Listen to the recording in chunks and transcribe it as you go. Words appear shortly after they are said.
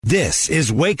This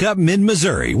is Wake Up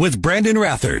Mid-Missouri with Brandon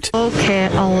Rathert. People care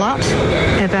a lot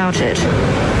about it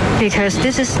because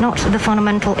this is not the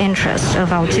fundamental interest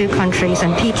of our two countries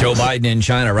and people. Joe Biden in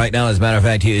China right now, as a matter of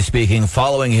fact, he is speaking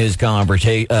following his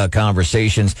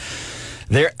conversations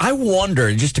there. I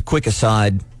wonder, just a quick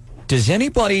aside, does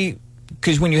anybody,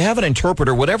 because when you have an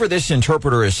interpreter, whatever this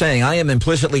interpreter is saying, I am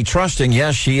implicitly trusting,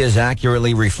 yes, she is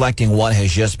accurately reflecting what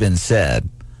has just been said.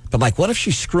 But like, what if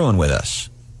she's screwing with us?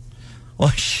 Well,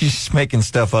 she's making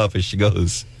stuff up as she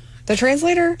goes. The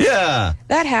translator? Yeah.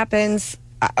 That happens.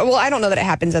 Well, I don't know that it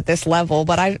happens at this level,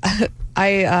 but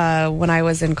I when I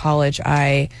was in college,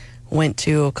 I went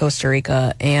to Costa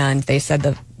Rica, and they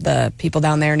said the people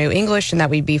down there knew English and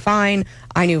that we'd be fine.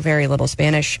 I knew very little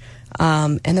Spanish,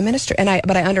 and the minister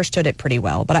but I understood it pretty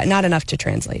well, but not enough to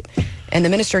translate. And the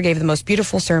minister gave the most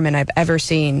beautiful sermon I've ever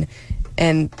seen.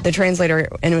 And the translator,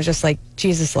 and it was just like,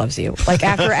 Jesus loves you. Like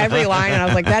after every line, and I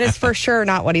was like, that is for sure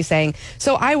not what he's saying.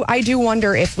 So I do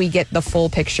wonder if we get the full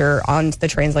picture on the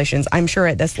translations. I'm sure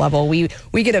at this level, we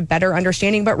get a better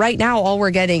understanding. But right now, all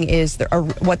we're getting is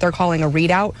what they're calling a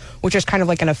readout, which is kind of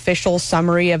like an official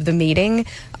summary of the meeting.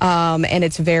 And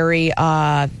it's very,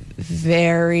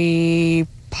 very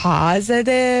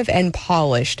positive and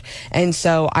polished. And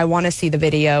so I want to see the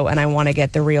video, and I want to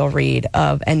get the real read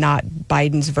of, and not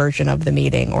Biden's version of the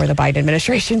meeting or the Biden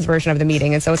administration's version of the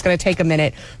meeting. And so it's going to take a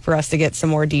minute for us to get some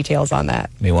more details on that.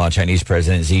 Meanwhile, Chinese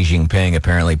President Xi Jinping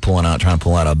apparently trying to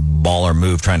pull out a baller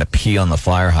move, trying to pee on the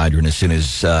fire hydrant as soon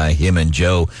as him and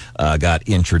Joe got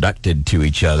introduced to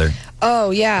each other.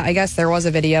 Oh, yeah. I guess there was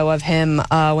a video of him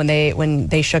when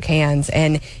they shook hands,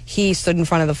 and he stood in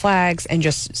front of the flags and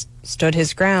just stood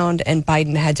his ground, and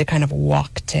Biden had to kind of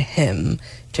walk to him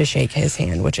to shake his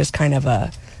hand, which is kind of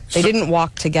they didn't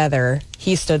walk together.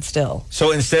 He stood still.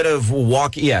 So instead of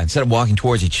walking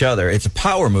towards each other, it's a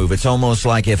power move. It's almost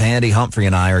like if Andy Humphrey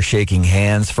and I are shaking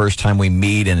hands first time we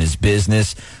meet in his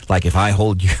business, like if I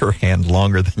hold your hand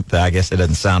longer than that, I guess it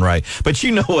doesn't sound right. But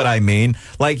you know what I mean.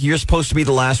 Like you're supposed to be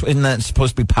the last, isn't that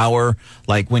supposed to be power?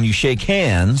 Like when you shake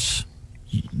hands,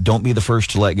 don't be the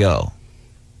first to let go.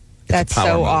 That's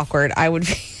so move. Awkward. I would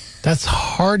be. That's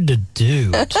hard to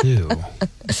do, too.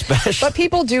 But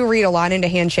people do read a lot into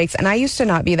handshakes, and I used to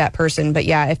not be that person. But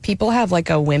yeah, if people have like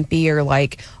a wimpy or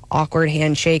like awkward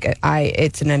handshake,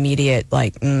 it's an immediate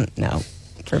like, no,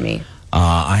 for me.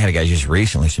 I had a guy just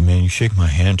recently say, man, you shake my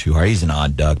hand too hard. He's an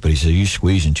odd duck, but he said, you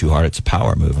squeezing too hard. It's a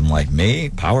power move. I'm like,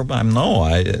 me? Power move?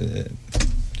 No.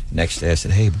 Next day I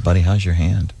said, hey, buddy, how's your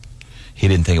hand? He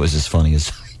didn't think it was as funny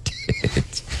as I did.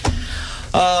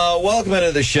 Welcome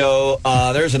into the show.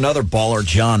 There's another baller,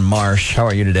 John Marsh. How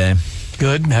are you today?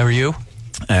 Good. How are you?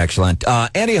 Excellent.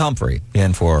 Andy Humphrey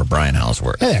in for Brian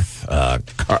Houseworth. Hey.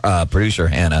 Producer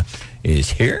Hannah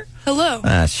is here. Hello.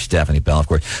 Stephanie Bell, of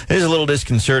course. It is a little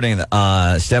disconcerting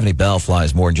that Stephanie Bell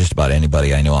flies more than just about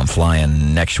anybody I know. I'm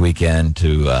flying next weekend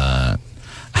to, I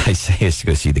say it's to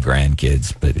go see the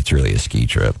grandkids, but it's really a ski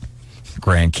trip.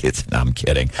 Grandkids, no, I'm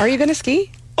kidding. Are you going to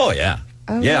ski? Oh, yeah.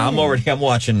 Oh, yeah, I'm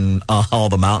watching all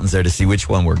the mountains there to see which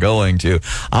one we're going to.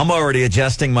 I'm already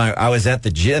adjusting I was at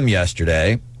the gym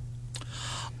yesterday.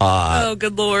 Oh,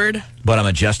 good Lord. But I'm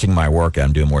adjusting my workout.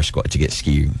 I'm doing more squat to get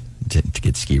ski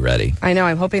ready. I know.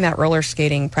 I'm hoping that roller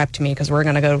skating prepped me because we're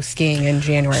going to go skiing in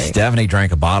January. Stephanie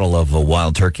drank a bottle of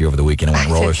Wild Turkey over the weekend and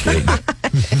went roller skating. I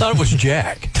thought it was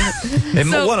Jack.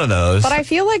 One of those. But I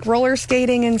feel like roller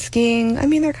skating and skiing, I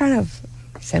mean, they're kind of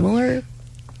similar.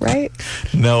 Right?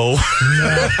 No. Not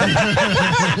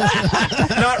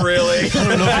really.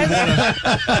 I don't know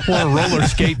if you want to roller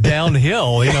skate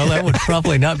downhill. That would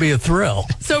probably not be a thrill.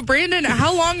 So, Brandon,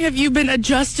 how long have you been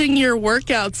adjusting your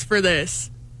workouts for this?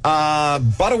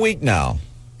 About a week now.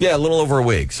 Yeah, a little over a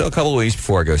week. So a couple of weeks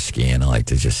before I go skiing, I like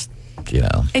to just,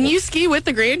 And you ski with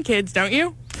the grandkids, don't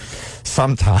you?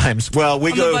 Sometimes. Well,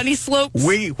 we go the bunny slopes.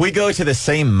 We go to the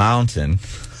same mountain,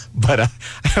 but I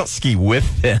don't ski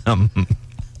with them.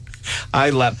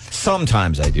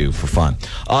 Sometimes I do for fun.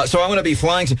 So I'm going to be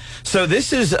flying. So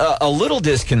this is a little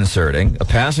disconcerting. A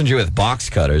passenger with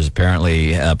box cutters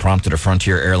apparently prompted a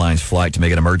Frontier Airlines flight to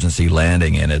make an emergency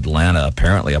landing in Atlanta.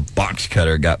 Apparently a box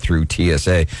cutter got through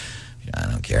TSA. I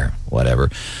don't care. Whatever.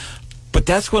 But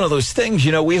that's one of those things,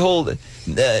 we hold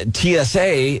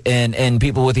TSA and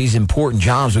people with these important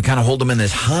jobs, we kind of hold them in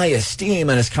this high esteem.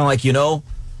 And it's kind of like,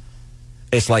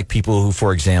 it's like people who,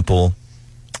 for example,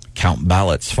 count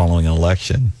ballots following an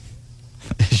election.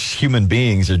 Human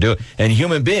beings are doing, and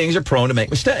human beings are prone to make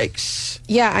mistakes.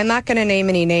 Yeah, I'm not going to name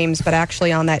any names, but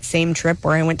actually on that same trip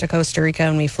where I went to Costa Rica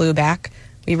and we flew back,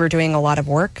 we were doing a lot of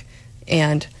work,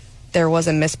 and there was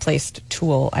a misplaced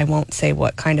tool. I won't say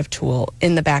what kind of tool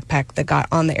in the backpack that got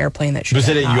on the airplane. That should Was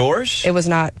have it in not. yours? It was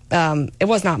not. It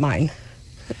was not mine.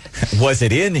 Was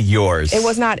it in yours? It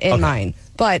was not in mine.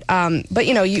 But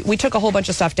you know, we took a whole bunch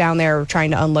of stuff down there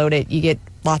trying to unload it. You get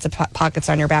lots of pockets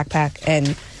on your backpack,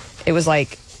 and it was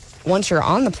like once you're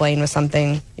on the plane with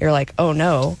something, you're like, oh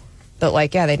no. But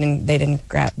like, yeah, they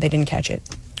didn't catch it.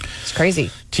 It's crazy.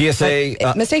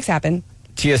 TSA mistakes happen.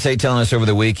 TSA telling us over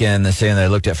the weekend, they're saying they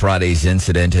looked at Friday's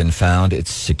incident and found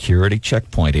its security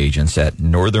checkpoint agents at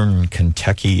Northern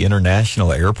Kentucky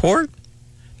International Airport.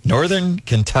 Northern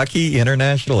Kentucky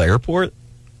International Airport?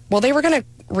 Well, they were going to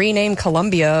rename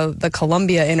Columbia the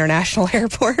Columbia International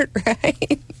Airport,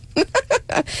 right?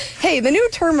 Hey, the new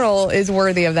terminal is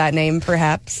worthy of that name,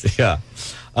 perhaps. Yeah.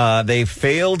 They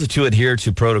failed to adhere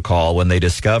to protocol when they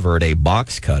discovered a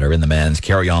box cutter in the man's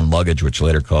carry-on luggage, which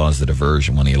later caused the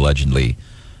diversion when he allegedly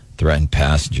threatened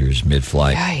passengers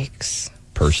mid-flight. Yikes.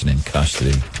 Person in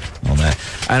custody. All that.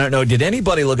 I don't know. Did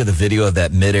anybody look at the video of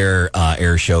that mid-air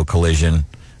air show collision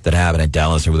that happened at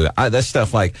Dallas? That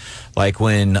stuff like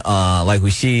when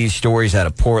we see stories out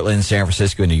of Portland, San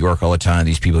Francisco, and New York all the time.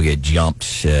 These people get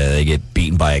jumped. They get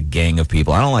beaten by a gang of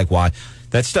people. I don't like why.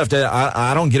 That stuff,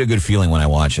 I don't get a good feeling when I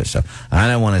watch this stuff. I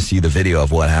don't want to see the video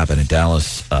of what happened in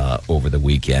Dallas over the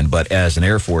weekend. But as an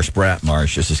Air Force brat,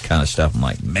 Marsh, this is kind of stuff I'm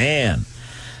like, man,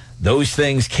 those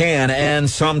things can, and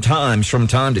sometimes from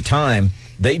time to time,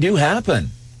 they do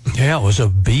happen. Yeah, it was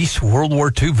a World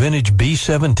War II vintage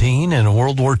B-17 and a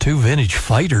World War II vintage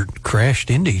fighter crashed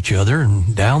into each other,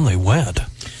 and down they went.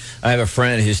 I have a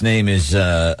friend, his name is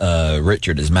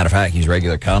Richard. As a matter of fact, he's a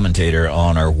regular commentator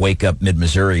on our Wake Up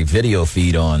Mid-Missouri video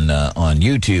feed on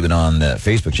YouTube and on the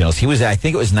Facebook channels. He was, I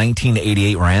think it was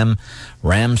 1988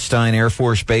 Ramstein Air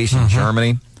Force Base in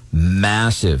Germany.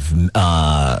 Massive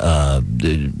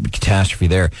catastrophe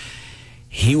there.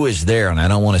 He was there, and I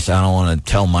don't want to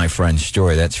tell my friend's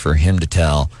story. That's for him to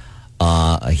tell.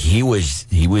 He was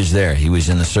there. He was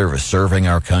in the service, serving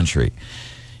our country.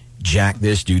 Jack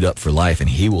this dude up for life, and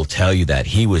he will tell you that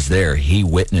he was there. He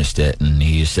witnessed it, and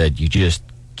he said, you just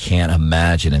can't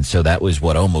imagine. And so that was,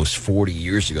 almost 40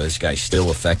 years ago. This guy's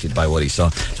still affected by what he saw.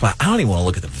 So I don't even want to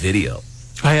look at the video.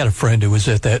 I had a friend who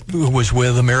was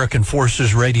with American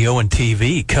Forces Radio and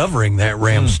TV covering that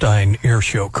Ramstein air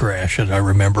show crash, and I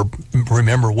remember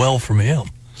well from him.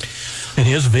 And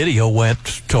his video went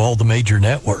to all the major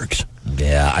networks.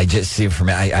 Yeah, I just see for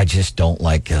me, I just don't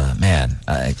like,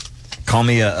 call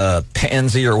me a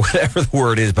pansy or whatever the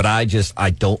word is, but I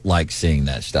don't like seeing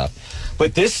that stuff.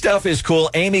 But this stuff is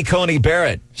cool. Amy Coney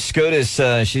Barrett,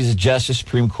 SCOTUS, she's a Justice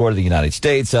Supreme Court of the United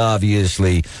States,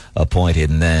 obviously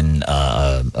appointed and then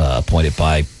appointed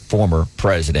by former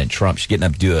President Trump. She's getting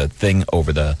up to do a thing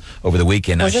over the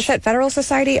weekend. Was this at Federal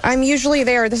Society? I'm usually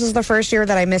there. This is the first year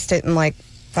that I missed it in like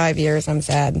 5 years. I'm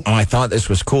sad. Oh, I thought this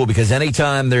was cool because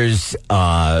anytime there's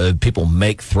people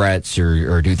make threats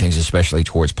or do things, especially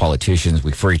towards politicians,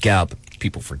 we freak out.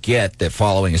 People forget that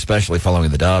especially following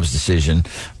the Dobbs decision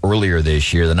earlier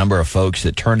this year, the number of folks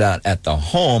that turned out at the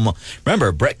home.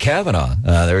 Remember, Brett Kavanaugh,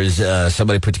 there was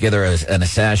somebody put together an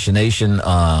assassination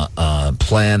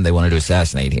plan. They wanted to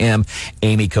assassinate him.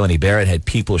 Amy Coney Barrett had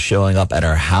people showing up at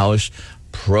her house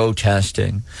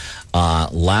protesting.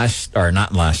 Not last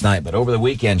night, but over the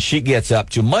weekend, she gets up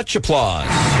to much applause.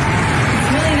 It's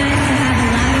really nice to have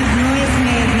a lot of noise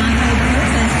made not by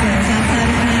protesters outside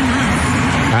of my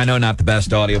house. I know not the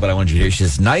best audio, but I wanted you to hear. She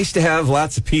says, nice to have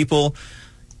lots of people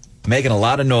making a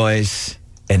lot of noise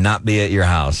and not be at your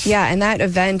house. Yeah, and that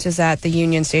event is at the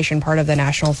Union Station, part of the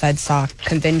National FedSoc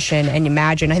convention. And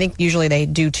imagine, I think usually they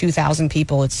do 2,000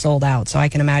 people. It's sold out. So I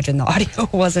can imagine the audio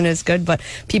wasn't as good, but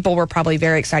people were probably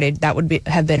very excited. That would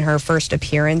have been her first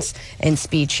appearance and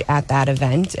speech at that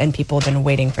event, and people have been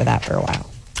waiting for that for a while.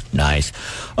 Nice.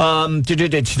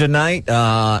 Tonight,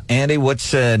 Andy,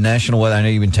 what's national weather? I know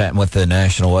you've been chatting with the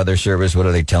National Weather Service. What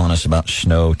are they telling us about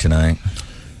snow tonight?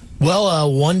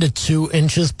 Well, 1 to 2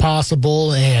 inches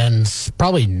possible, and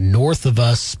probably north of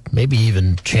us, maybe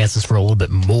even chances for a little bit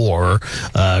more.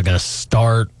 Going to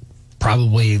start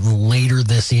probably later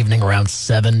this evening around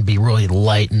 7, be really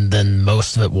light, and then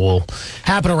most of it will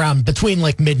happen around between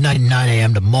like midnight and 9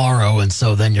 a.m. tomorrow, and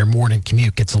so then your morning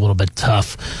commute gets a little bit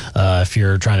tough if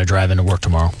you're trying to drive into work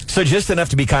tomorrow. So just enough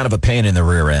to be kind of a pain in the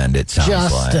rear end, it sounds like.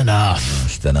 Just enough.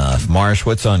 Just enough. Marsh,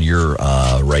 what's on your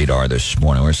radar this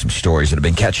morning? What are some stories that have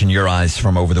been catching your eyes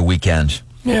from over the weekend?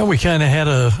 Yeah, we kind of had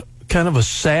a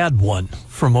sad one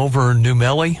from over New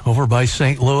Melly, over by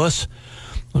St. Louis.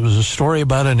 There was a story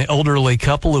about an elderly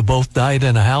couple who both died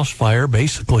in a house fire,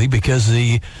 basically because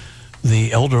the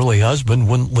elderly husband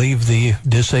wouldn't leave the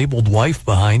disabled wife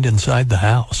behind inside the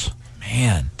house.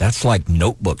 Man, that's like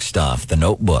Notebook stuff. The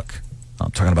Notebook.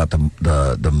 I'm talking about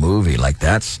the movie. Like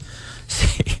that's,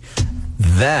 see,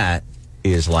 that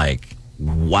is like,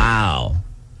 wow.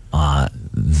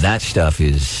 That stuff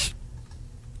is,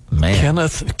 man.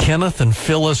 Kenneth and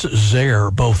Phyllis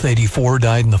Zare, both 84,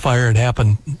 died in the fire. It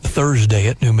happened Thursday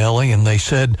at New Melly, and they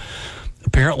said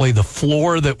apparently the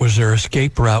floor that was their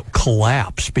escape route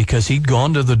collapsed because he'd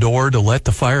gone to the door to let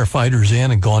the firefighters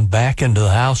in and gone back into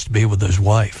the house to be with his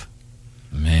wife.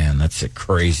 Man, that's a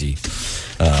crazy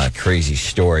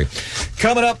story.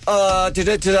 Coming up a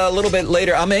little bit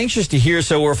later, I'm anxious to hear.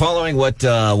 So we're following what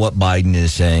Biden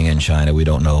is saying in China. We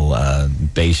don't know.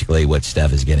 Basically, what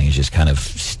Steph is getting is just kind of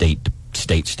state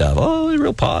stuff. Oh,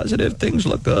 real positive. Things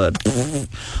look good.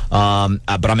 But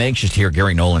I'm anxious to hear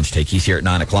Gary Nolan's take. He's here at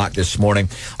 9 o'clock this morning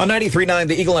on 93.9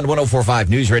 The Eagle and 104.5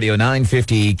 News Radio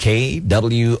 950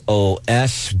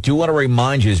 KWOS. Do want to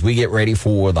remind you as we get ready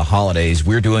for the holidays,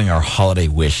 we're doing our holiday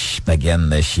wish again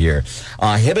this year.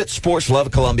 Hibbett Sports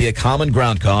Love Columbia, Common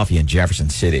Ground Coffee in Jefferson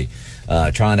City.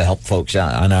 Trying to help folks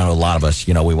out. I know a lot of us,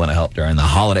 we want to help during the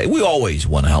holiday. We always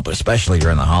want to help, especially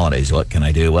during the holidays. What can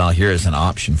I do? Well, here's an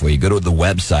option for you. Go to the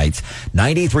websites,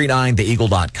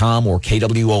 939theeagle.com or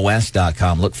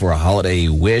kwos.com. Look for a holiday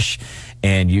wish,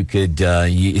 and you could,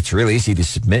 it's really easy to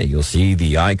submit. You'll see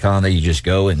the icon there. You just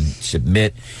go and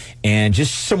submit, and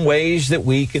just some ways that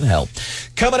we can help.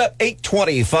 Coming up,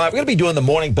 8:25, we're going to be doing the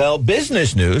Morning Bell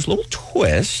business news. Little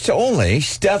twist only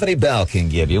Stephanie Bell can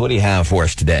give you. What do you have for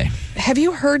us today? Have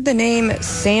you heard the name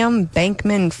Sam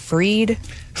Bankman-Fried?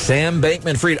 Sam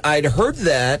Bankman-Fried. I'd heard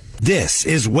that. This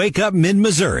is Wake Up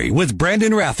Mid-Missouri with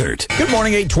Brandon Rathert. Good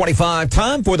morning, 8:25.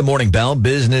 Time for the Morning Bell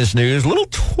business news. Little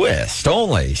twist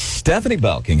only Stephanie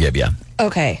Bell can give you.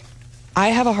 Okay. I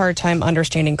have a hard time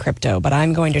understanding crypto, but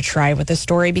I'm going to try with this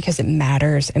story because it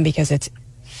matters and because it's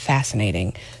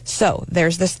fascinating. So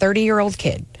there's this 30-year-old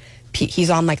kid. He's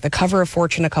on like the cover of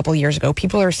Fortune a couple years ago.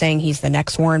 People are saying he's the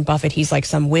next Warren Buffett. He's like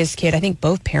some whiz kid. I think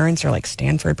both parents are like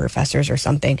Stanford professors or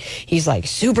something. He's like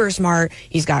super smart.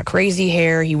 He's got crazy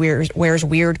hair. He wears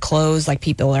weird clothes. Like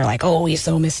people are like, oh, he's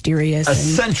so mysterious.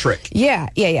 Eccentric. Yeah.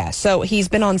 So he's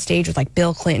been on stage with like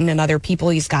Bill Clinton and other people.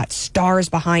 He's got stars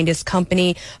behind his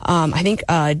company. I think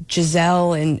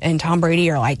Giselle and Tom Brady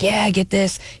are like, yeah, get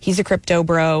this. He's a crypto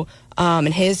bro.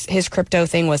 And his crypto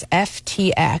thing was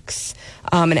FTX,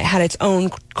 and it had its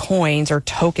own coins or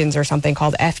tokens or something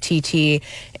called FTT.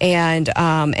 And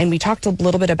we talked a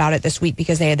little bit about it this week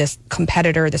because they had this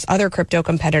other crypto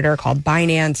competitor called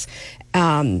Binance.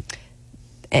 And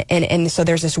so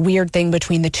there's this weird thing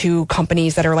between the two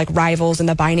companies that are like rivals, and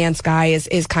the Binance guy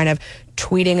is kind of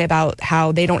tweeting about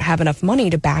how they don't have enough money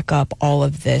to back up all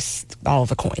of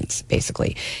the coins,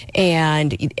 basically.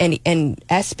 And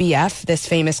SBF, this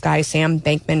famous guy, Sam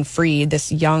Bankman-Fried, this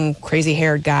young,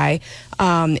 crazy-haired guy,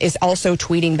 is also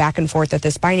tweeting back and forth at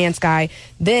this Binance guy.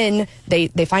 Then they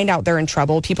find out they're in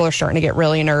trouble. People are starting to get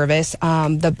really nervous.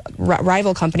 The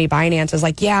rival company Binance is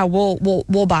like, yeah,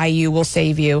 we'll buy you, we'll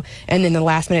save you. And then the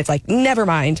last minute, it's like, never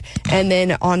mind. And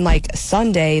then on like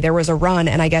Sunday, there was a run,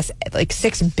 and I guess like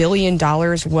 $6 billion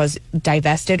was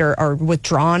divested or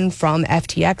withdrawn from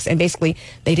FTX, and basically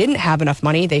they didn't have enough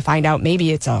money. They find out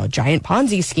maybe it's a giant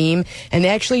Ponzi scheme, and they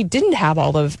actually didn't have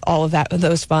all of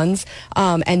those funds.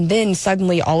 And then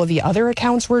suddenly all of the other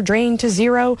accounts were drained to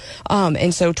zero.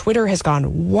 And so Twitter has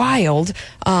gone wild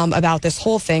about this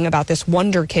whole thing, about this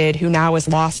wonder kid who now has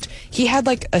lost. He had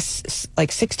like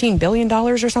 $16 billion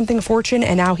or something fortune,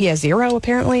 and now he has zero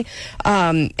apparently.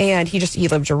 And he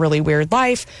lived a really weird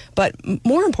life. But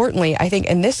more importantly, I think,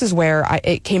 and this is where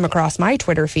it came across my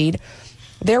Twitter feed,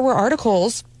 there were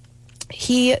articles.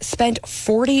 He spent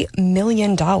 $40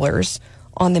 million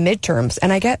on the midterms.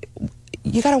 And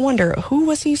you got to wonder, who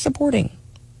was he supporting?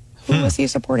 Who was he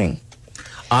supporting?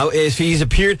 If he's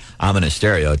appeared, I'm going to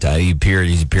stereotype.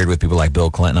 He's appeared with people like Bill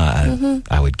Clinton.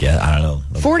 I would guess. I don't know.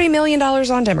 $40 million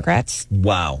on Democrats.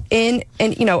 Wow. And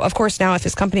of course, now if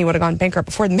his company would have gone bankrupt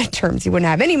before the midterms, he wouldn't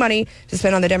have any money to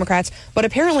spend on the Democrats. But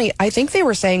apparently, I think they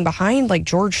were saying behind like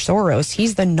George Soros,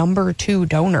 he's the number 2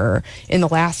 donor in the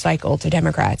last cycle to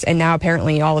Democrats. And now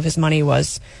apparently all of his money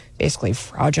was basically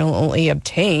fraudulently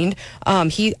obtained.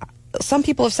 Some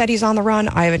people have said he's on the run.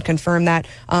 I haven't confirmed that.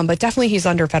 But definitely he's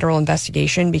under federal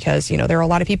investigation because, there are a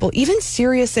lot of people, even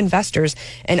serious investors,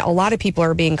 and a lot of people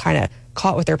are being kind of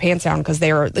caught with their pants down because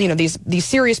they are, these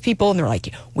serious people, and they're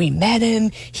like, we met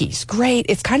him. He's great.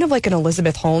 It's kind of like an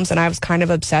Elizabeth Holmes, and I was kind of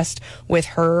obsessed with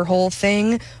her whole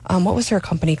thing. What was her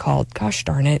company called? Gosh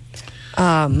darn it.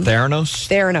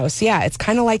 Theranos, yeah. It's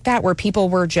kind of like that, where people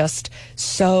were just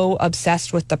so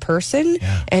obsessed with the person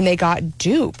and they got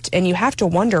duped. And you have to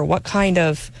wonder what kind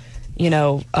of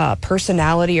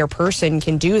personality or person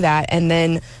can do that and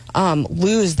then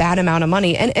lose that amount of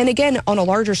money. And again, on a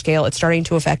larger scale, it's starting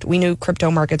to affect. We knew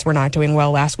crypto markets were not doing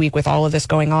well last week with all of this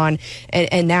going on.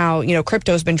 And now,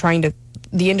 crypto's been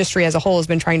the industry as a whole has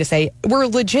been trying to say, we're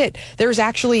legit. There's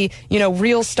actually,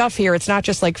 real stuff here. It's not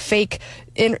just like fake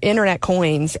internet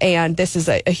coins. And this is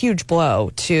a huge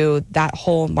blow to that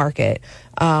whole market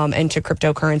and to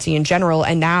cryptocurrency in general.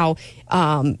 And now,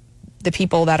 the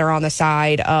people that are on the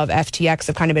side of FTX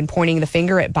have kind of been pointing the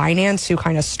finger at Binance, who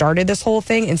kind of started this whole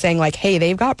thing, and saying like, hey,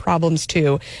 they've got problems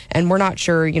too. And we're not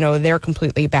sure, they're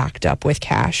completely backed up with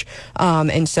cash.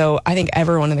 And so I think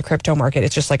everyone in the crypto market,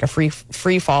 it's just like a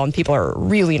free fall, and people are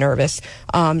really nervous.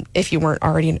 If you weren't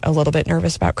already a little bit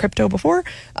nervous about crypto before.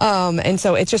 And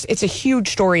so it's a huge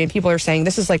story, and people are saying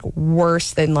this is like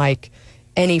worse than like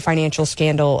any financial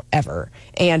scandal ever.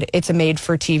 And it's a made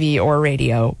for TV or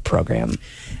radio program.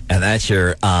 And that's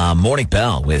your Morning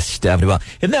Bell with Stephanie Bell.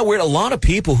 Isn't that weird? A lot of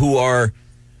people who are,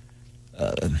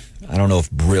 I don't know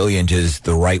if brilliant is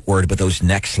the right word, but those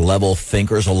next level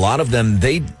thinkers, a lot of them,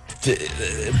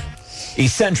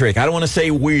 eccentric. I don't want to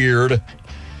say weird,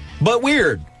 but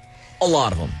weird. A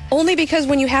lot of them. Only because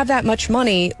when you have that much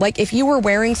money, like if you were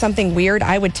wearing something weird,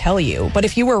 I would tell you. But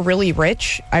if you were really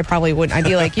rich, I probably wouldn't. I'd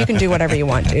be like, you can do whatever you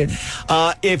want, dude.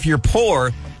 If you're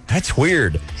poor, that's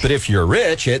weird. But if you're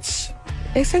rich, it's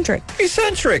eccentric.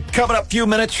 Coming up a few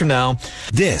minutes from now.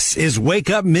 This is Wake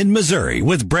Up Mid-Missouri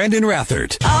with Brandon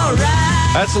Rathert. All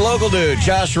right. That's the local dude,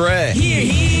 Josh Ray.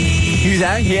 He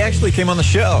actually came on the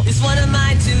show. It's one of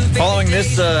my two Following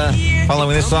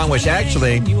this song, which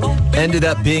actually ended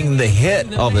up being the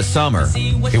hit of the summer.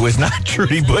 It was not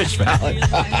Trudy Bush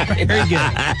Valentine. Very good.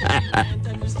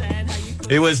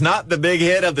 It was not the big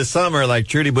hit of the summer like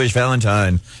Trudy Bush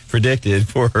Valentine predicted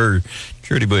for her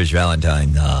Trudy Bush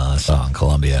Valentine song,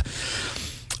 Columbia.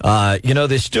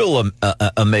 This still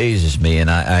amazes me,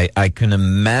 and I can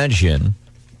imagine,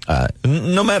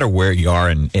 no matter where you are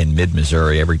in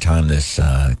mid-Missouri, every time this,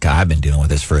 I've been dealing with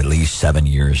this for at least 7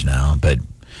 years now, but,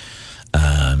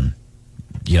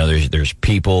 there's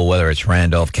people, whether it's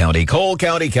Randolph County, Cole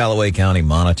County, Callaway County,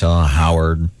 Montauk,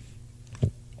 Howard,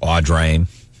 Audrain,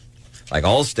 like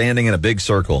all standing in a big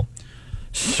circle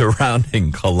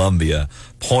surrounding Columbia,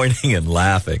 pointing and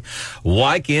laughing.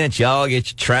 Why can't y'all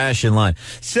get your trash in line?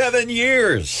 7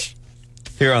 years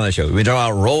here on the show. We talk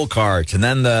about roll carts and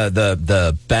then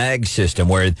the bag system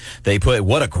where they put,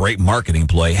 what a great marketing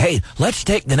ploy. Hey, let's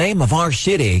take the name of our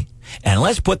city and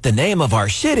let's put the name of our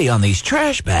city on these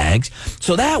trash bags.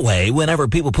 So that way, whenever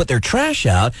people put their trash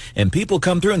out and people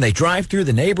come through and they drive through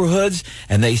the neighborhoods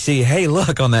and they see, hey,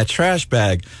 look on that trash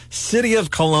bag, City of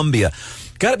Columbia.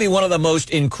 Got to be one of the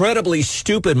most incredibly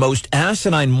stupid, most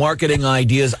asinine marketing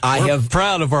ideas We're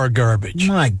proud of our garbage.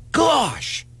 My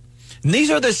gosh. And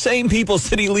these are the same people,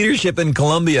 city leadership in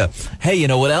Columbia. Hey, you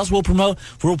know what else we'll promote?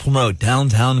 We'll promote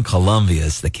downtown Columbia.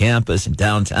 It's the campus and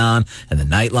downtown and the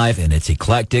nightlife, and it's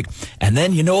eclectic. And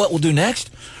then you know what we'll do next?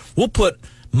 We'll put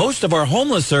most of our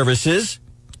homeless services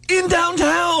in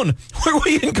downtown, where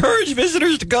we encourage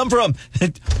visitors to come from.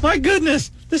 My goodness,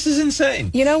 this is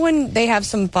insane. When they have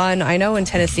some fun, I know in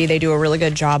Tennessee they do a really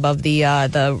good job of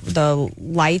the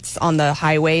lights on the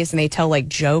highways, and they tell like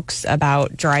jokes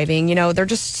about driving. They're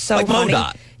just so like funny.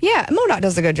 MoDOT. Yeah, MoDOT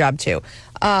does a good job too.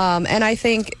 And I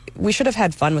think we should have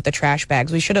had fun with the trash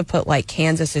bags. We should have put like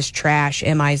Kansas is trash,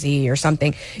 MIZ or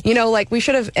something. We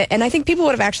should have, and I think people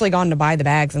would have actually gone to buy the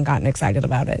bags and gotten excited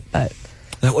about it. But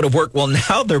that would have worked. Well,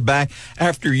 now they're back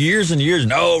after years and years.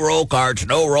 No roll carts.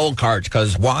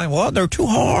 Because why? Well, they're too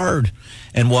hard.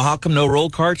 And well, how come no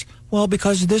roll carts? Well,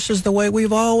 because this is the way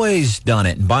we've always done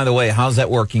it. And by the way, how's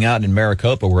that working out in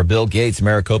Maricopa, where Bill Gates,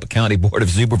 Maricopa County Board of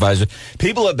Supervisors,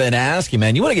 people have been asking,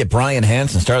 man, you want to get Brian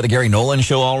Hansen, start the Gary Nolan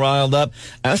show all riled up?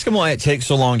 Ask him why it takes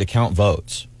so long to count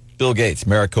votes. Bill Gates,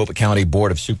 Maricopa County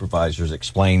Board of Supervisors,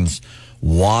 explains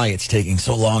why it's taking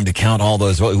so long to count all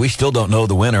those votes. We still don't know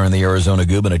the winner in the Arizona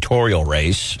gubernatorial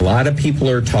race. A lot of people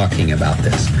are talking about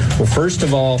this. Well, first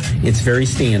of all, it's very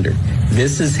standard.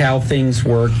 This is how things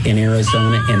work in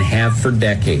Arizona and have for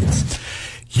decades.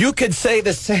 You could say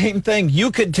the same thing. You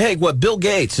could take what Bill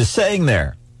Gates is saying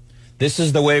there. This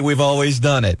is the way we've always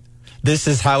done it. This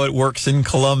is how it works in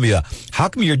Columbia. How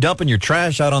come you're dumping your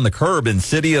trash out on the curb in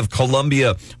City of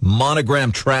Columbia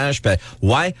monogram trash bag?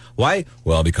 Why?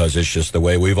 Well, because it's just the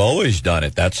way we've always done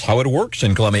it. That's how it works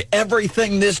in Columbia.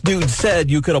 Everything this dude said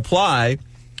you could apply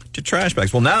to trash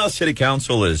bags. Well, now City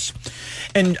Council is...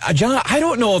 And, John, I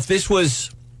don't know if this was...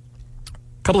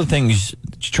 A couple of things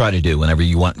that you try to do whenever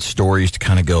you want stories to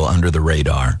kind of go under the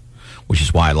radar, which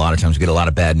is why a lot of times we get a lot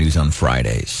of bad news on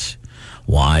Fridays.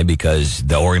 Why? Because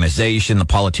the organization, the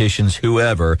politicians,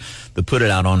 whoever, they put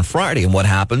it out on Friday. And what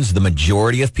happens? The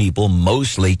majority of people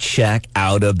mostly check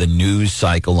out of the news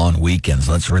cycle on weekends.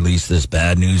 Let's release this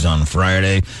bad news on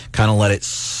Friday, kind of let it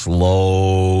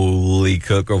slowly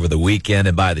cook over the weekend.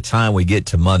 And by the time we get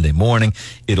to Monday morning,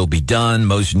 it'll be done.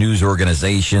 Most news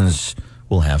organizations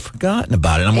will have forgotten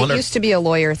about it. It used to be a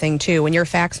lawyer thing, too. When your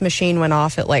fax machine went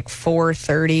off at like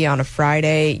 4:30 on a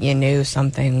Friday, you knew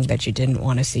something that you didn't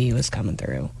want to see was coming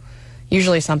through.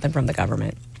 Usually something from the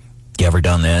government. You ever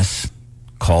done this?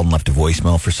 Called and left a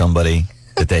voicemail for somebody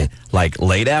that they, like,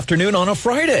 late afternoon on a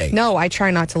Friday? No, I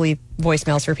try not to leave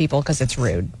voicemails for people because it's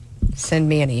rude. Send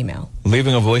me an email.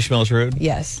 Leaving a voicemail is rude?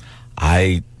 Yes.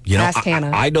 Ask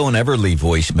Hannah. I don't ever leave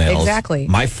voicemails. Exactly.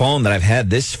 My phone that I've had,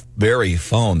 this very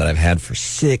phone that I've had for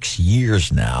 6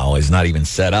 years now, is not even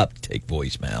set up to take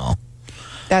voicemail.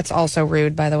 That's also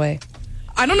rude, by the way.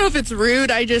 I don't know if it's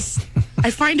rude. I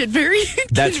find it very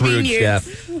That's rude,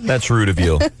 Steph. That's rude of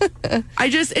you.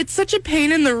 It's such a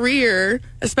pain in the rear,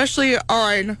 especially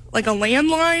on like a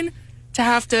landline, to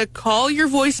have to call your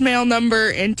voicemail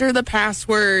number, enter the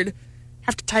password,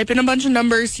 have to type in a bunch of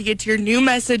numbers to get to your new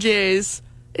messages.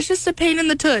 It's just a pain in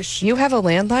the tush. You have a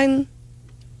landline?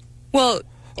 Well,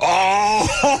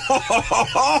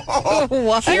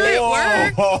 what? Here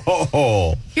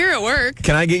at work.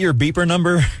 Can I get your beeper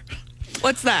number?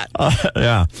 What's that?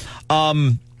 Yeah.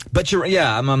 But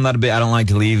I'm not I don't like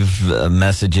to leave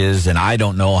messages, and I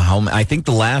don't know I think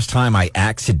the last time I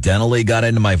accidentally got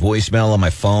into my voicemail on my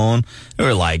phone, there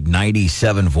were like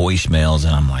 97 voicemails,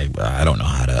 and I'm like, I don't know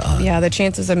how to. Yeah, the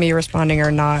chances of me responding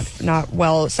are not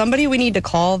well. Somebody we need to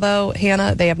call, though,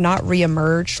 Hannah, they have not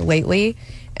reemerged lately,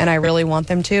 and I really want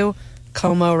them to.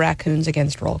 Como Raccoons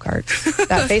Against Roll Carts.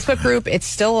 That Facebook group, it's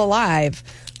still alive,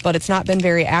 but it's not been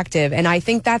very active. And I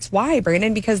think that's why,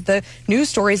 Brandon, because the news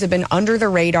stories have been under the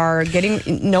radar,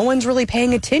 no one's really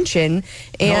paying attention.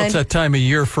 And it's that time of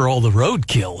year for all the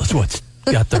roadkill is what's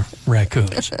got the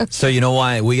raccoons. So you know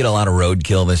why we get a lot of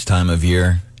roadkill this time of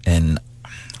year? And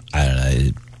I don't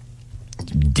know,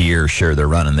 deer, sure, they're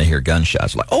running, they hear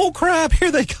gunshots, like, oh crap,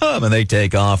 here they come, and they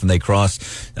take off and they cross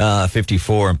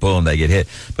 54 and boom, they get hit.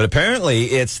 But apparently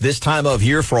it's this time of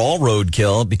year for all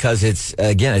roadkill because it's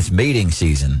mating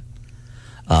season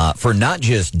for not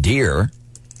just deer,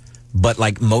 but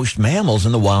like most mammals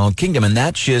in the wild kingdom. And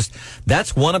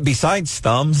that's one of, besides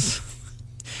thumbs,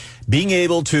 being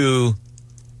able to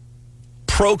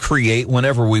procreate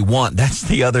whenever we want. That's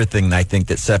the other thing I think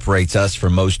that separates us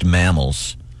from most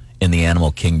mammals in the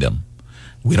animal kingdom.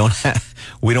 We don't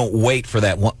wait for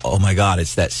that one. Oh my God,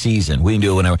 it's that season. We can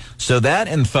do it whenever. So that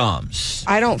and thumbs.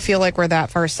 I don't feel like we're that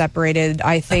far separated.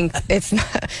 I think it's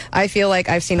not, I feel like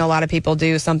I've seen a lot of people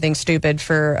do something stupid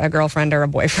for a girlfriend or a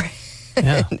boyfriend.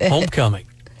 Yeah, homecoming.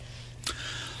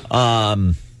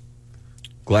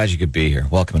 Glad you could be here.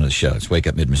 Welcome to the show. It's Wake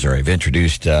Up Mid-Missouri. I've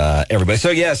introduced everybody.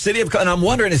 So, yeah, and I'm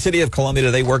wondering, the City of Columbia,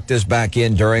 do they work this back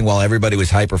in while everybody was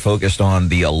hyper-focused on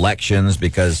the elections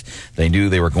because they knew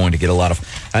they were going to get a lot of,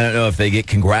 I don't know if they get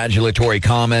congratulatory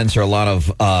comments or a lot of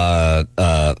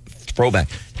throwback.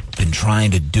 Been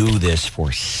trying to do this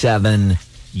for 7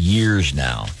 years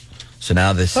now. So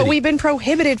now the city... But we've been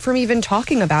prohibited from even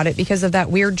talking about it because of that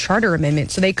weird charter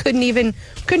amendment. So they couldn't even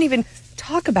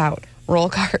talk about roll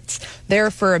carts there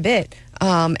for a bit.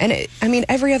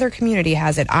 Every other community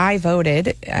has it. I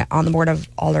voted on the Board of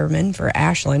Aldermen for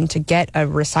Ashland to get a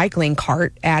recycling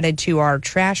cart added to our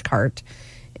trash cart,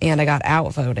 and I got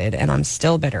outvoted, and I'm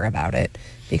still bitter about it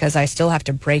because I still have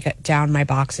to break down my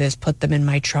boxes, put them in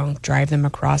my trunk, drive them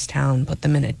across town, put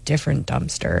them in a different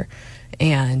dumpster,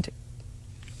 and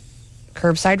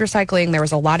curbside recycling, there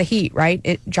was a lot of heat,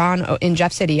 right? John, in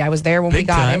Jeff City, I was there when we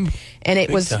got it, and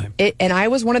and I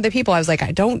was one of the people. I was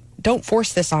like, don't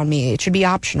force this on me. It should be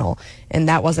optional, and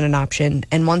that wasn't an option.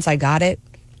 And once I got it,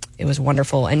 it was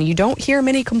wonderful. And you don't hear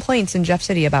many complaints in Jeff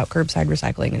City about curbside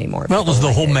recycling anymore. Well, it was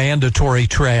the whole mandatory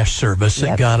trash service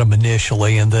that got them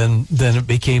initially, and then it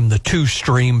became the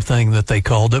two-stream thing that they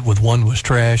called it, with one was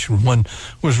trash and one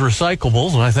was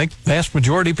recyclables. And I think vast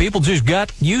majority of people just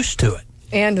got used to it.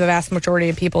 And the vast majority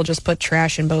of people just put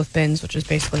trash in both bins, which is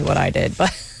basically what I did,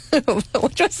 but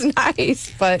which was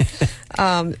nice. But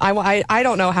I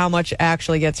don't know how much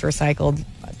actually gets recycled.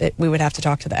 We would have to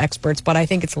talk to the experts, but I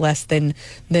think it's less than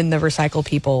the recycle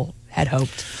people had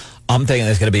hoped. I'm thinking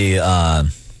it's going to be, I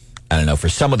don't know, for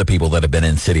some of the people that have been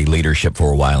in city leadership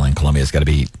for a while in Columbia, it's got to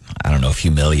be, I don't know if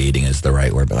humiliating is the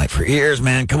right word, but like, for years,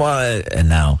 man, come on. And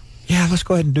now, yeah, let's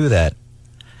go ahead and do that.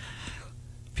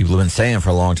 People have been saying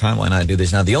for a long time, why not do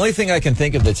this now? The only thing I can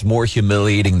think of that's more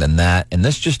humiliating than that, and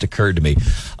this just occurred to me,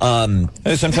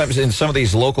 sometimes in some of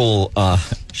these local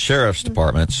sheriff's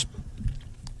departments,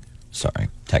 sorry,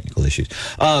 technical issues,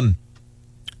 and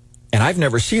I've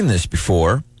never seen this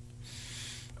before,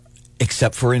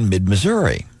 except for in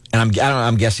mid-Missouri. And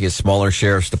I'm guessing it's smaller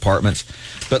sheriff's departments.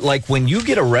 But like when you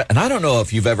get arrested, and I don't know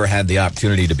if you've ever had the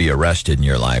opportunity to be arrested in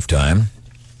your lifetime.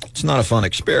 It's not a fun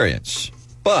experience.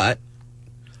 But,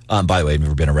 by the way, I've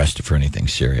never been arrested for anything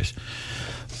serious.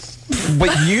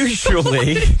 But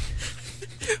usually...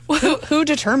 Who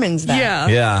determines that?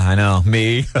 Yeah, I know.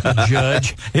 Me. The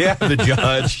judge. Yeah, the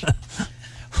judge.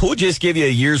 We'll just give you a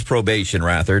year's probation,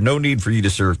 Rather. No need for you to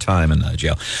serve time in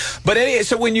jail. But anyway,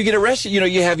 so when you get arrested,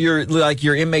 you have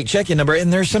your inmate check-in number,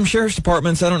 and there's some sheriff's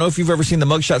departments, I don't know if you've ever seen the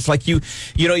mugshots, like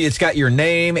it's got your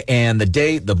name and the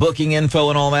date, the booking info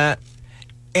and all that.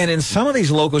 And in some of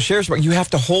these local sheriff's departments, you have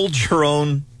to hold your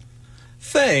own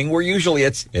thing, where usually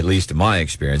it's, at least in my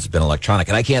experience, it's been electronic.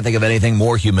 And I can't think of anything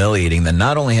more humiliating than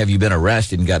not only have you been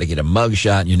arrested and got to get a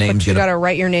mugshot and your name's you got to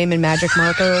write your name in magic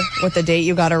marker with the date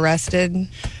you got arrested. You're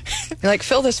like,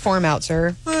 fill this form out,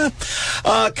 sir.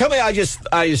 I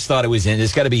just thought it was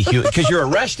it's got to be because you're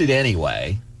arrested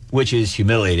anyway, which is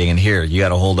humiliating. And here you got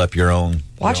to hold up your own.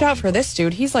 Watch out for this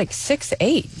dude. He's like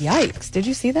 6'8". Yikes! Did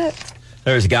you see that?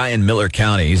 There's a guy in Miller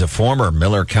County. He's a former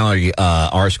Miller County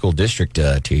our school district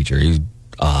teacher. He's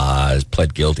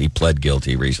pled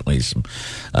guilty recently. Some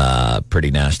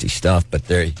pretty nasty stuff. But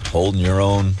they're holding your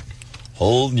own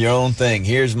thing.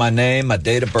 Here's my name, my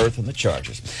date of birth, and the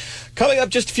charges. Coming up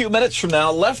just a few minutes from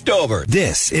now, Leftover.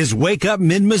 This is Wake Up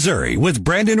Mid-Missouri with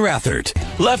Brandon Rathert.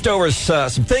 Leftovers,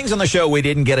 some things on the show we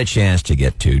didn't get a chance to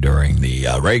get to during the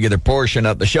regular portion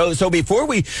of the show. So before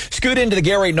we scoot into the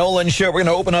Gary Nolan show, we're going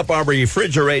to open up our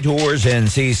refrigerators and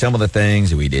see some of the things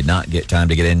that we did not get time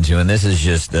to get into. And this is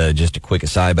just a quick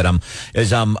aside, but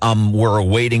we're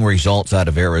awaiting results out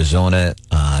of Arizona.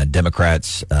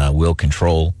 Democrats will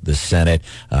control the Senate.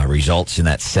 Results in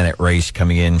that Senate race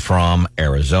coming in from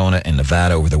Arizona and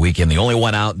Nevada over the weekend. The only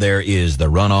one out there is the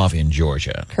runoff in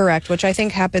Georgia. Correct, which I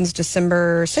think happens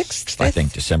December 6th. 5th? I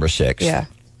think December 6th. Yeah.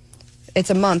 It's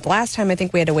a month. Last time I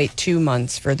think we had to wait 2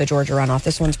 months for the Georgia runoff.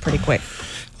 This one's pretty quick.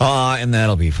 And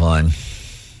that'll be fun,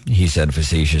 he said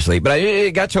facetiously. But I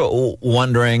got to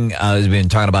wondering, I've been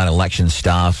talking about election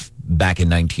stuff. Back in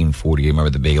 1940,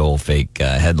 remember the big old fake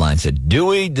headline said,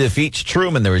 Dewey defeats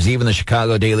Truman. There was even the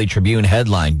Chicago Daily Tribune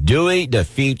headline, Dewey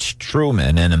defeats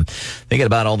Truman. And I'm thinking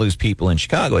about all those people in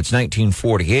Chicago. It's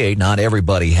 1948. Not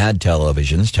everybody had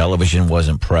televisions. Television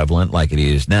wasn't prevalent like it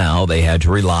is now. They had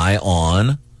to rely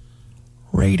on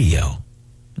radio.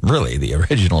 Really, the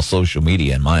original social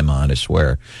media in my mind, I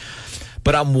swear.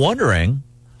 But I'm wondering,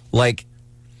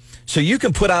 so you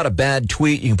can put out a bad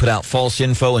tweet, you can put out false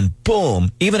info, and boom,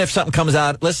 even if something comes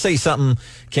out, let's say something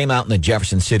came out in the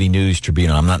Jefferson City News Tribune.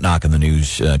 I'm not knocking the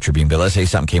News Tribune, but let's say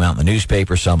something came out in the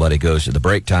newspaper, somebody goes to the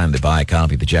break time, they buy a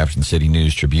copy of the Jefferson City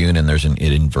News Tribune, and there's an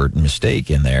inadvertent mistake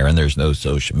in there, and there's no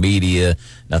social media,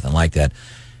 nothing like that.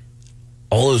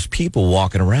 All those people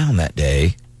walking around that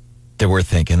day, they were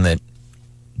thinking that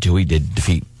Dewey did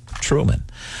defeat Truman.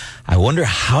 I wonder,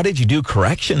 how did you do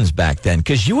corrections back then?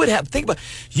 Because you would have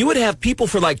people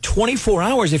for like 24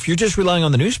 hours, if you're just relying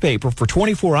on the newspaper, for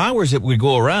 24 hours it would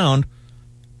go around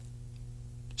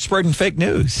spreading fake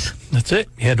news. That's it.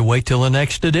 You had to wait till the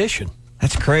next edition.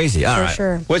 That's crazy. All right.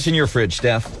 Sure. What's in your fridge,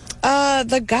 Steph?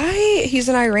 The guy, he's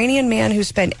an Iranian man who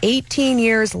spent 18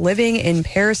 years living in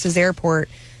Paris's airport,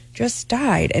 just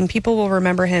died. And people will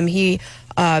remember him. He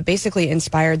basically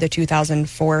inspired the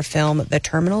 2004 film The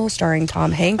Terminal, starring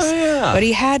Tom Hanks. Oh, yeah. But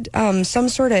he had some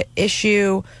sort of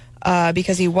issue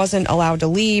because he wasn't allowed to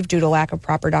leave due to lack of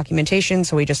proper documentation.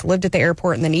 So he just lived at the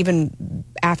airport. And then even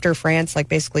after France,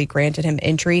 basically granted him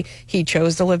entry, he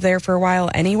chose to live there for a while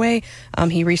anyway.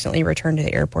 He recently returned to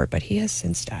the airport, but he has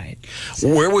since died.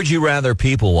 Where would you rather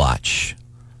people watch?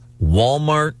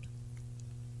 Walmart,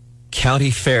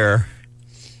 county fair,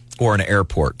 or an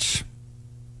airport?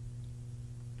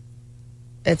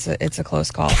 It's a close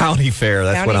call. County fair,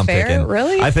 that's County what I'm fair? picking.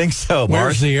 Really? I think so.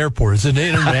 Where's the airport? Is it an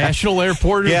international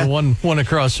airport or Yeah. the one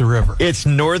across the river? It's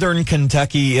Northern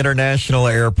Kentucky International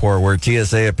Airport, where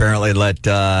TSA apparently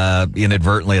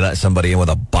inadvertently let somebody in with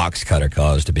a box cutter,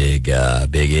 caused a big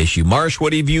issue. Marsh,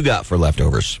 what have you got for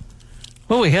leftovers?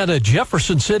 Well, we had a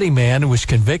Jefferson City man who was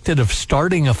convicted of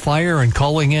starting a fire and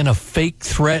calling in a fake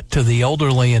threat to the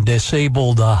elderly and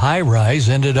disabled high-rise,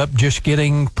 ended up just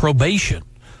getting probation.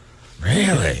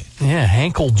 Really? Yeah,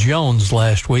 Hankel Jones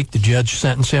last week. The judge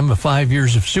sentenced him to 5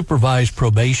 years of supervised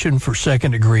probation for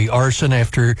second-degree arson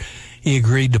after he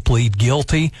agreed to plead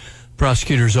guilty.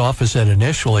 Prosecutor's office had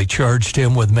initially charged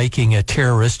him with making a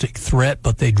terroristic threat,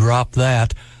 but they dropped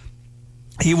that.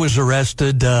 He was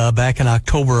arrested back in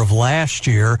October of last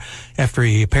year after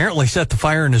he apparently set the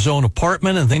fire in his own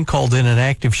apartment and then called in an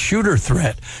active shooter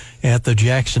threat at the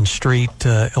Jackson Street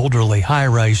elderly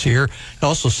high-rise here. It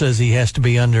also says he has to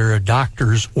be under a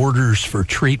doctor's orders for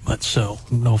treatment, so I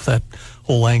don't know if that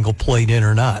whole angle played in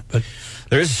or not. But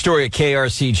there is a story at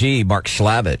KRCG. Mark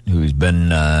Slavitt, who's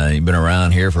been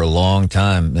around here for a long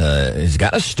time, has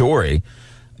got a story.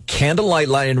 Candlelight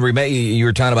Lodge, and you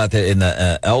were talking about that in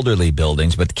the elderly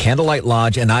buildings, but the Candlelight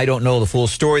Lodge, and I don't know the full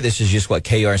story. This is just what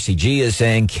KRCG is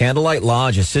saying. Candlelight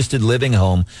Lodge assisted living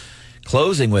home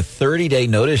closing with 30-day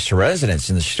notice to residents.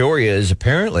 And the story is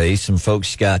apparently some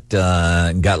folks got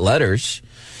letters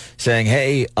saying,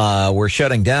 hey, we're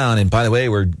shutting down. And by the way,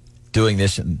 we're doing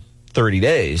this in 30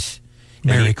 days.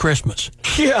 Merry Christmas.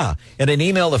 Yeah. In an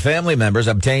email to family members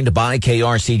obtained by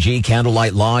KRCG,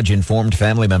 Candlelight Lodge informed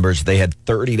family members they had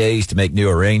 30 days to make new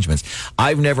arrangements.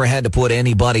 I've never had to put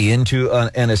anybody into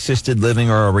an assisted living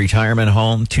or a retirement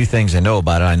home. Two things I know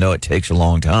about it. I know it takes a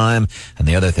long time. And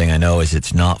the other thing I know is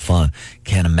it's not fun.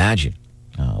 Can't imagine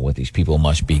what these people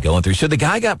must be going through. So the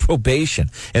guy got probation.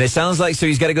 And it sounds like, so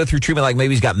he's got to go through treatment like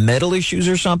maybe he's got mental issues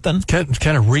or something.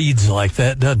 Kind of reads like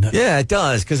that, doesn't it? Yeah, it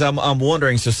does. Because I'm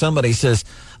wondering, so somebody says,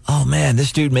 oh man,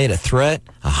 this dude made a threat,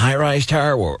 a high-rise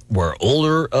tower where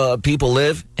older people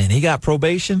live, and he got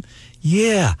probation?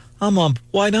 Yeah,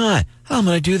 why not? I'm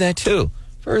going to do that too.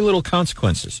 Very little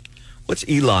consequences. What's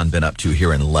Elon been up to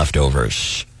here in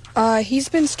Leftovers? He's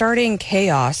been starting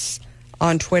chaos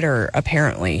on Twitter,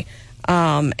 apparently.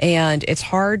 And it's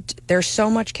hard. There's so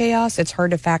much chaos. It's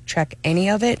hard to fact check any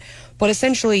of it. But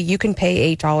essentially, you can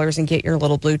pay $8 and get your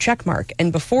little blue check mark.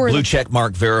 And before blue check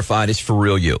mark verified is for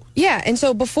real you. Yeah. And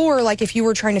so before, like if you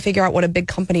were trying to figure out what a big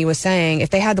company was saying,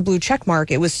 if they had the blue check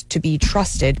mark, it was to be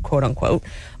trusted, quote unquote.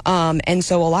 And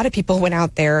so a lot of people went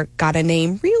out there, got a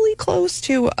name really close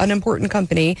to an important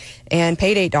company and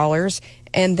paid $8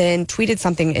 and then tweeted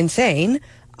something insane.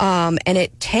 And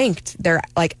it tanked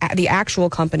the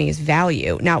actual company's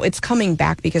value. Now it's coming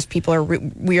back because people are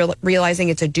realizing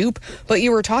it's a dupe. But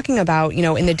you were talking about,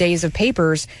 in the days of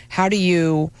papers, how do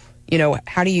you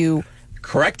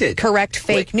correct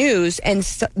fake news? And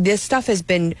this stuff has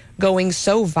been going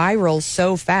so viral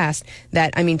so fast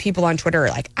that, people on Twitter are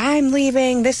like, I'm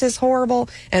leaving, this is horrible.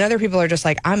 And other people are just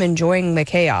like, I'm enjoying the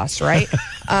chaos, right?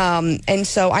 And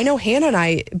so I know Hannah and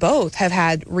I both have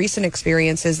had recent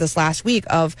experiences this last week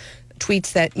of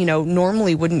tweets that,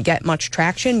 normally wouldn't get much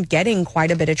traction, getting quite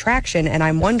a bit of traction. And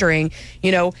I'm wondering,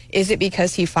 is it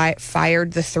because he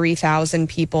fired the 3,000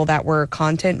 people that were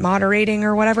content moderating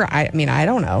or whatever? I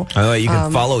don't know. You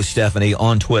can follow Stephanie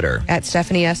on Twitter. At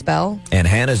Stephanie S. Bell. And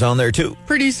Hannah's on there too.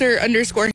 Producer _